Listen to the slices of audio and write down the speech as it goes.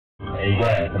There you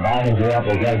go. The Marlins are out.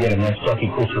 We're going to get him. That's Jockey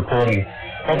Chris reporting.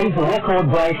 Well, he's a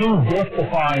record-breaking,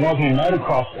 death-defying Aussie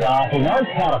motocross star who knows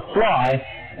how to fly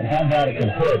and how bad it can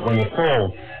hurt when you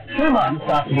fall. 2 months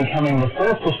after becoming the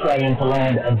first Australian to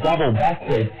land a double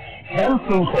backflip,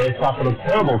 Sinclair suffered a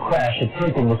terrible crash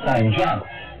attempting the same jump.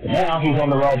 But now he's on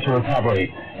the road to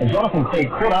recovery. And Jonathan Creek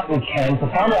caught up with Ken to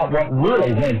find out what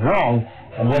really went wrong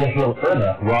and whether he'll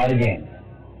ever ride again.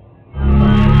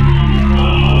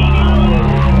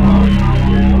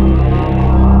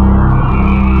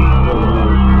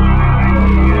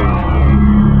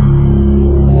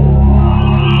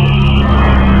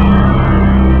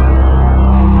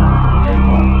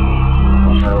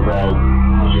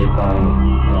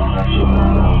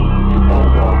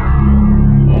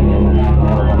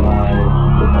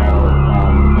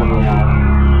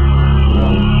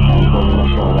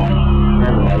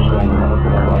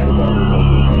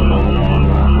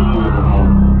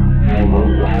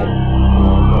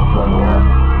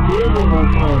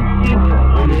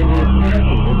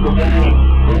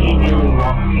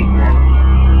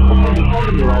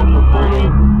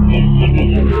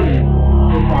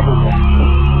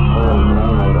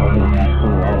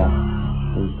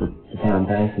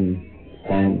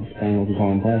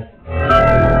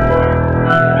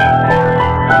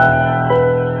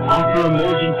 After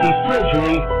emergency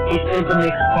surgery, he spent the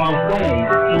next 5 days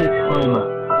in a coma,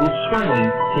 with strain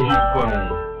to his brain.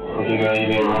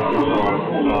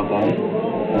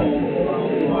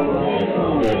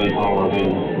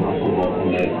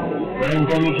 Brain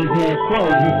damage has now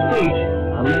slowed his speech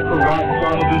and left the right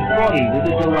side of his body with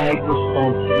a delayed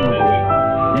response injury.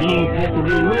 Many have to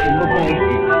relearn the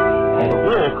basics: how to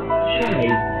walk,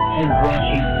 shave, and brush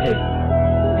his teeth.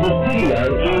 This video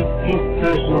is his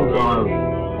personal diary,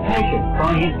 taken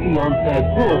by his fiancée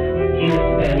Brooke in a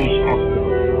Spanish hospital.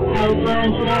 How is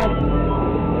Lauren today?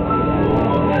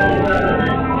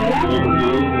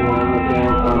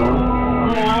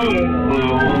 How are you?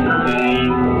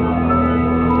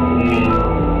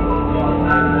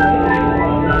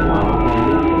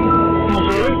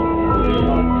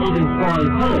 Even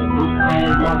flying home was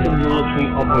planned like a military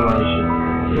operation,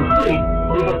 complete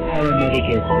with a paramedic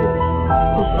escort.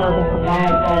 Just wasn't for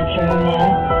bad children now.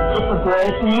 It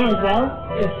progressed me as well,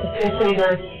 just especially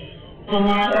the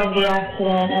night of the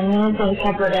accident, and then the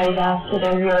couple of days after, the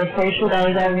really crucial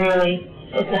days,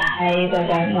 it's a haze, I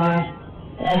don't know.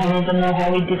 I don't even know how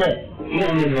we did it. You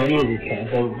don't remember any of this, Ken,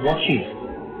 so watching it.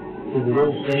 Does it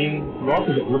all seem right?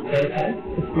 Does it look okay?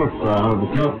 It looks right.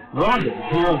 Riders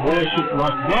who are worshipped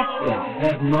like rock stars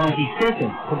have 90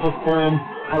 seconds to perform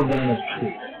a run of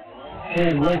tricks.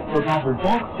 Ken left the double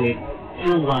backflip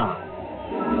to last.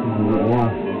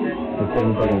 It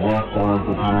couldn't take a rock star at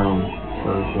the time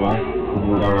for a shot.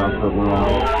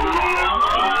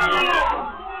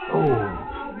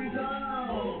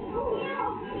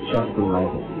 Just to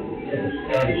like it. It's a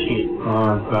static hit.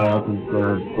 That was the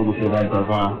biggest event so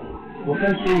far. What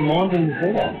goes through your mind when you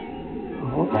see that?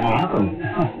 What happened?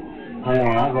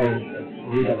 I've got to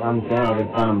read that unfair at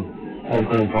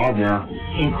 8:35 now.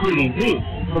 Including this,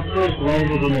 the first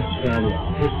landed in Australia,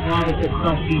 as part of the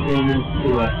Crusty Demons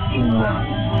tour in March.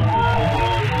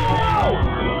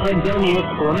 And then the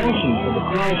explanation for the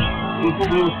crash is that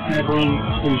he was travelling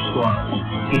too slow.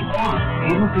 His bike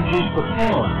didn't produce the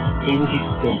power he was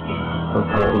expecting. I'm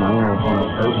going to find a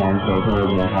first hand, so it's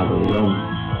already going to have a room.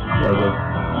 So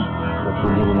if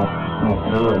we're getting enough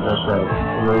fluid, that's right.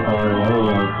 Right there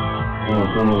anyway,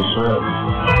 it's going to be short.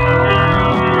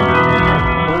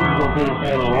 We'll put a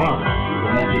tail on.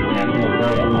 And that's just happening to go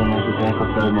in the next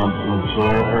episode, I'm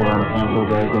sure, or on a pencil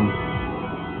bacon.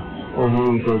 Or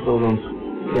moving to a children's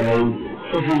game.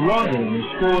 Every rider in the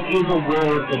sport is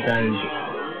aware of the danger.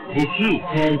 This year,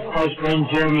 Can's close friend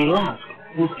Jeremy Lusk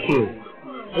was killed.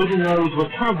 Even though his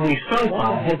recovery so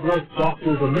far has left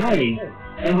doctors amazed,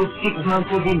 and with 6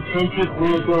 months of intensive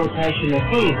rehabilitation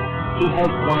ahead, he has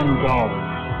one goal: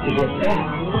 to get back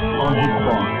on his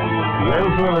bike. Where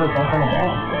is he ever back on the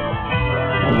bike?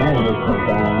 And then he just put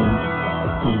down,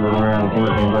 he's running around and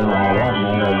things and running all that,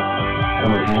 and then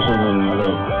some attention and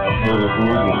other serious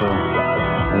music, so,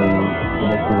 and the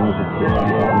next thing is just get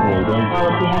back on the game. I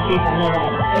would be happy if I know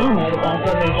that being motorbike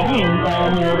every game, but I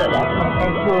know that that's not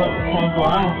possible at Ken's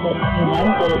life, that he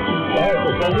knows that it's his dad,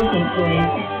 it's everything to him.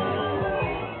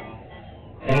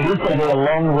 And it is going to be a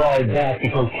long road back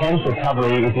because Ken's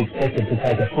recovery is expected to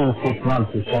take a full 6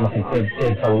 months, as Jonathan Creek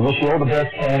said. So we wish you all the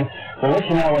best, Ken. We'll let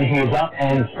you know when he is up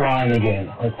and flying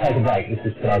again. Let's take a break. This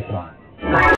is Today Tonight.